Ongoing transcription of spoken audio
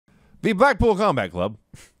The Blackpool Combat Club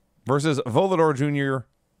versus Volador Jr.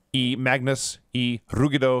 y Magnus y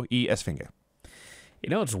Rugido y Esfinge. You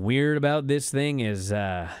know what's weird about this thing is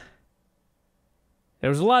there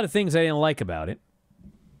was a lot of things I didn't like about it.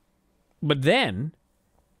 But then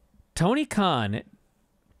Tony Khan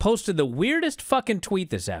posted the weirdest fucking tweet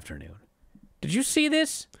this afternoon. Did you see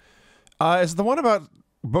this? Is it the one about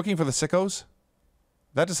booking for the sickos?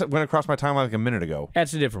 That just went across my timeline like a minute ago.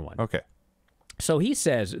 That's a different one. Okay. So he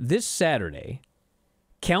says, this Saturday,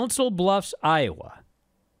 Council Bluffs, Iowa,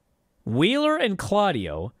 Wheeler and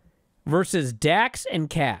Claudio versus Dax and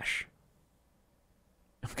Cash.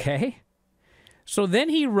 Okay? So then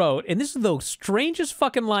he wrote, and this is the strangest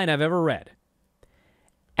fucking line I've ever read.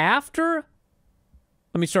 Let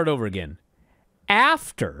me start over again.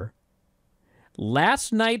 After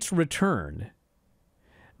last night's return,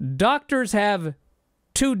 doctors have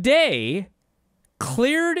today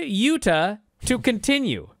cleared Utah to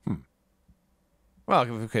continue. Well,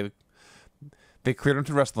 okay. They cleared him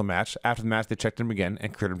to wrestle the match. After the match, they checked him again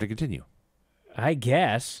and cleared him to continue. I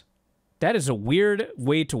guess. That is a weird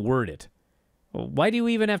way to word it. Why do you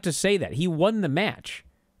even have to say that? He won the match.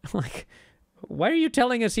 Like, why are you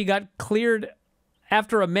telling us he got cleared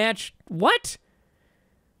after a match? What?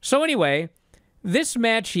 So anyway, this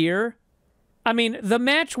match here, I mean, the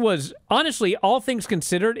match was, honestly, all things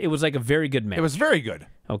considered, it was like a very good match. It was very good.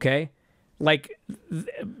 Okay? Like,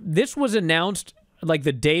 this was announced like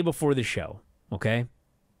the day before the show. Okay?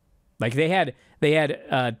 Like, they had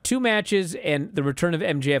 2 matches and the return of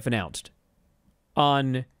MJF announced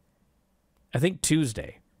on, I think,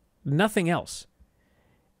 Tuesday. Nothing else.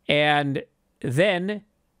 And then,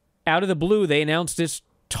 out of the blue, they announced this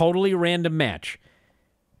totally random match.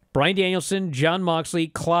 Bryan Danielson, Jon Moxley,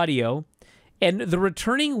 Claudio, and the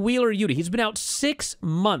returning Wheeler Yuta. He's been out 6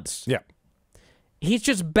 months. Yeah. He's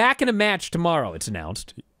just back in a match tomorrow, it's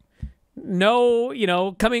announced. No,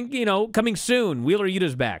 coming soon. Wheeler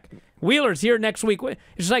Yuta's back. Wheeler's here next week.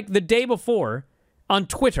 It's like the day before on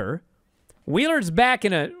Twitter. Wheeler's back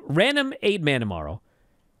in a random 8-man tomorrow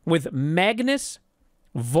with Magnus,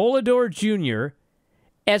 Volador Jr.,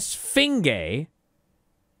 Esfinge,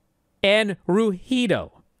 and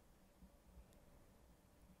Rugido.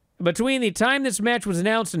 Between the time this match was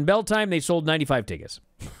announced and bell time, they sold 95 tickets.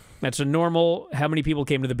 That's a normal, how many people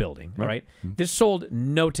came to the building, right? This sold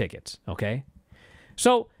no tickets, okay?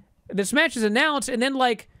 So this match is announced, and then,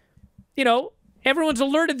 everyone's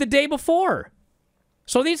alerted the day before.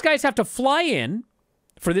 So these guys have to fly in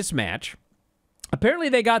for this match. Apparently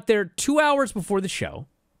they got there 2 hours before the show.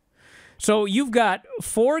 So you've got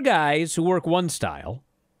 4 guys who work one style.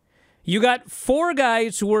 You got 4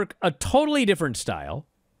 guys who work a totally different style.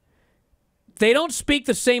 They don't speak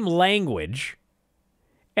the same language.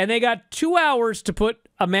 And they got 2 hours to put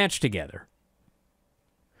a match together.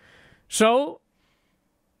 So,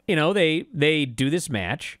 they do this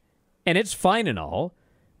match, and it's fine and all,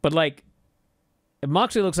 but,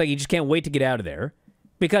 Moxley looks like he just can't wait to get out of there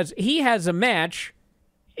because he has a match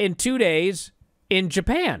in 2 days in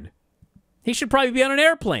Japan. He should probably be on an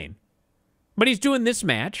airplane, but he's doing this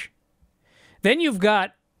match. Then you've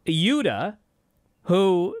got Yuta,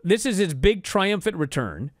 who, this is his big triumphant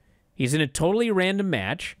return. He's in a totally random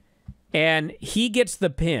match, and he gets the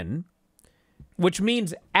pin, which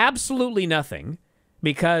means absolutely nothing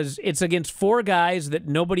because it's against 4 guys that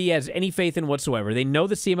nobody has any faith in whatsoever. They know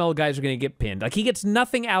the CMLL guys are going to get pinned. Like, he gets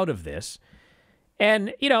nothing out of this.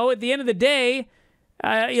 And, at the end of the day,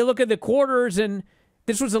 you look at the quarters, and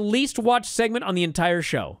this was the least watched segment on the entire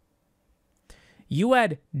show. You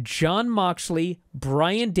had Jon Moxley,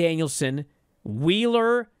 Bryan Danielson,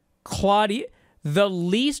 Wheeler, Claudio, the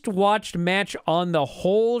least watched match on the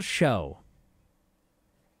whole show.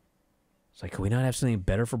 It's like, could we not have something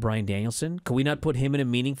better for Bryan Danielson? Could we not put him in a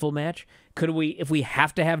meaningful match? Could we, if we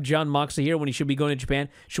have to have Jon Moxley here when he should be going to Japan,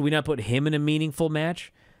 should we not put him in a meaningful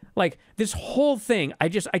match? Like, this whole thing, I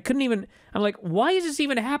couldn't even, I'm like, why is this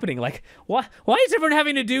even happening? Like, why is everyone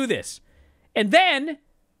having to do this? And then,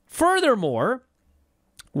 furthermore,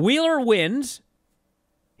 Wheeler wins.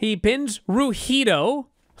 He pins Rugido.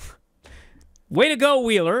 Way to go,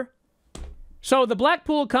 Wheeler. So the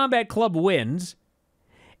Blackpool Combat Club wins.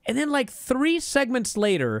 And then 3 segments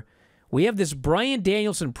later, we have this Bryan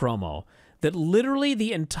Danielson promo that literally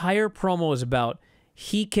the entire promo is about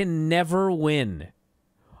he can never win.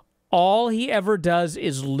 All he ever does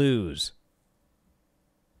is lose.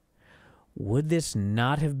 Would this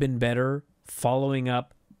not have been better following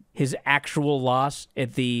up his actual loss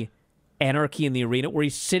at the Anarchy in the Arena, where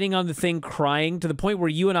he's sitting on the thing crying to the point where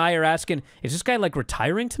you and I are asking, is this guy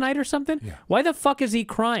retiring tonight or something? Yeah. Why the fuck is he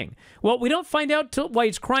crying? Well, we don't find out why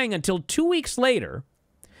he's crying until 2 weeks later,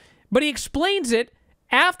 But he explains it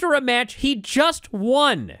after a match he just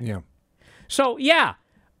won. Yeah. So, yeah,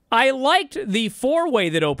 I liked the four-way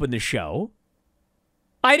that opened the show.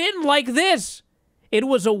 I didn't like this. It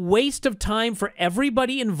was a waste of time for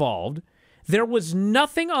everybody involved. There was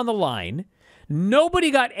nothing on the line.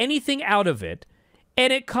 Nobody got anything out of it.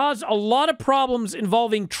 And it caused a lot of problems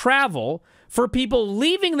involving travel for people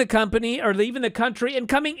leaving the company or leaving the country and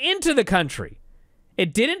coming into the country.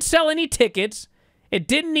 It didn't sell any tickets. It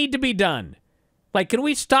didn't need to be done. Like, can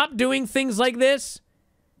we stop doing things like this?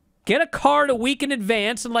 Get a card a week in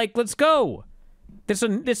advance and, like, let's go.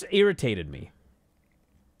 This irritated me.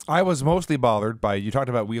 I was mostly bothered by, you talked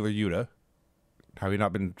about Wheeler Yuta, how he'd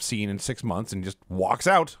not been seen in 6 months and just walks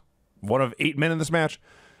out. One of 8 men in this match.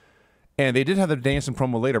 And they did have the Danielson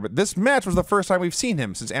promo later, but this match was the first time we've seen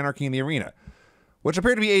him since Anarchy in the Arena, which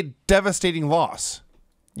appeared to be a devastating loss.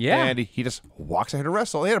 Yeah. And he just walks ahead to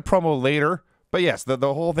wrestle. They had a promo later, but yes, the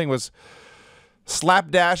whole thing was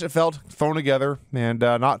slapdash, it felt, thrown together, and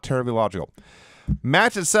not terribly logical.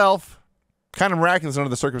 Match itself, kind of miraculous under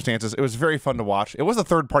the circumstances. It was very fun to watch. It was a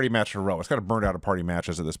third-party match in a row. It's kind of burned out of party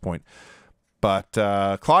matches at this point. But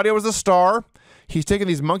Claudio was the star. He's taking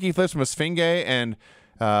these monkey flips from a Sfinge and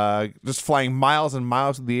just flying miles and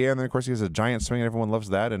miles through the air. And then, of course, he has a giant swing, and everyone loves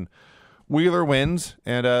that. And Wheeler wins,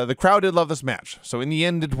 and the crowd did love this match. So in the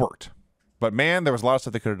end, it worked. But, man, there was a lot of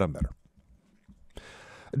stuff they could have done better.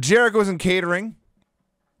 Jericho's in catering,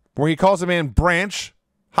 where he calls a man Branch.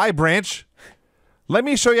 Hi, Branch. Let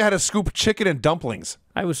me show you how to scoop chicken and dumplings.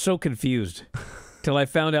 I was so confused till I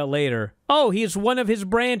found out later. Oh, he's one of his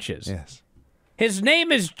branches. Yes. His name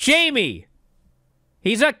is Jamie.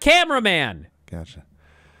 He's a cameraman. Gotcha.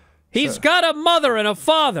 He's got a mother and a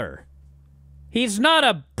father. He's not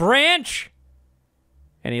a branch.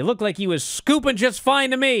 And he looked like he was scooping just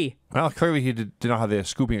fine to me. Well, clearly he did not have the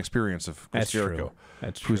scooping experience of Chris That's Jericho. true.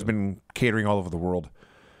 That's true. Who's been catering all over the world.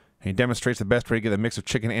 And he demonstrates the best way to get a mix of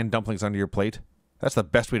chicken and dumplings onto your plate. That's the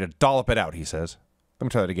best way to dollop it out, he says. Let me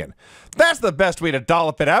try that again. That's the best way to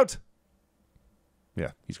dollop it out.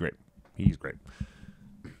 Yeah, he's great. He's great.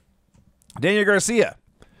 Daniel Garcia,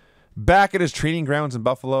 back at his training grounds in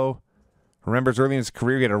Buffalo. Remembers early in his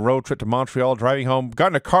career, he had a road trip to Montreal, driving home,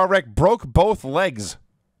 got in a car wreck, broke both legs.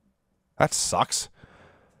 That sucks.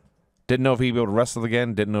 Didn't know if he'd be able to wrestle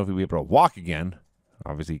again. Didn't know if he'd be able to walk again.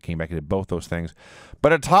 Obviously, he came back and did both those things.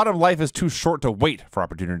 But it taught him life is too short to wait for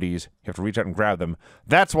opportunities. You have to reach out and grab them.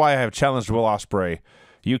 That's why I have challenged Will Ospreay.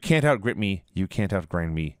 You can't outgrit me. You can't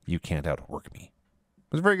outgrind me. You can't outwork me.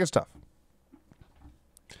 It was very good stuff.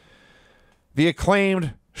 The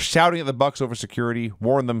Acclaimed shouting at the Bucks over security,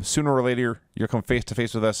 warned them sooner or later you'll come face to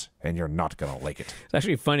face with us and you're not going to like it. It's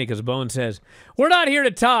actually funny because Bowen says, we're not here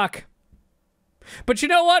to talk. But you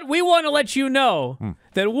know what? We want to let you know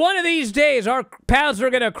that one of these days our paths are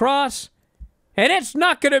going to cross, and it's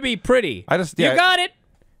not going to be pretty. You got it?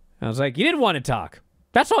 I was like, you didn't want to talk.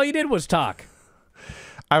 That's all you did was talk.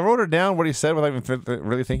 I wrote it down what he said without even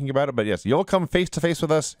really thinking about it, but yes, you'll come face to face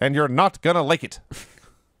with us, and you're not going to like it.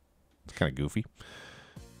 It's kind of goofy.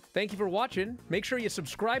 Thank you for watching. Make sure you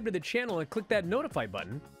subscribe to the channel and click that notify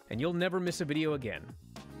button, and you'll never miss a video again.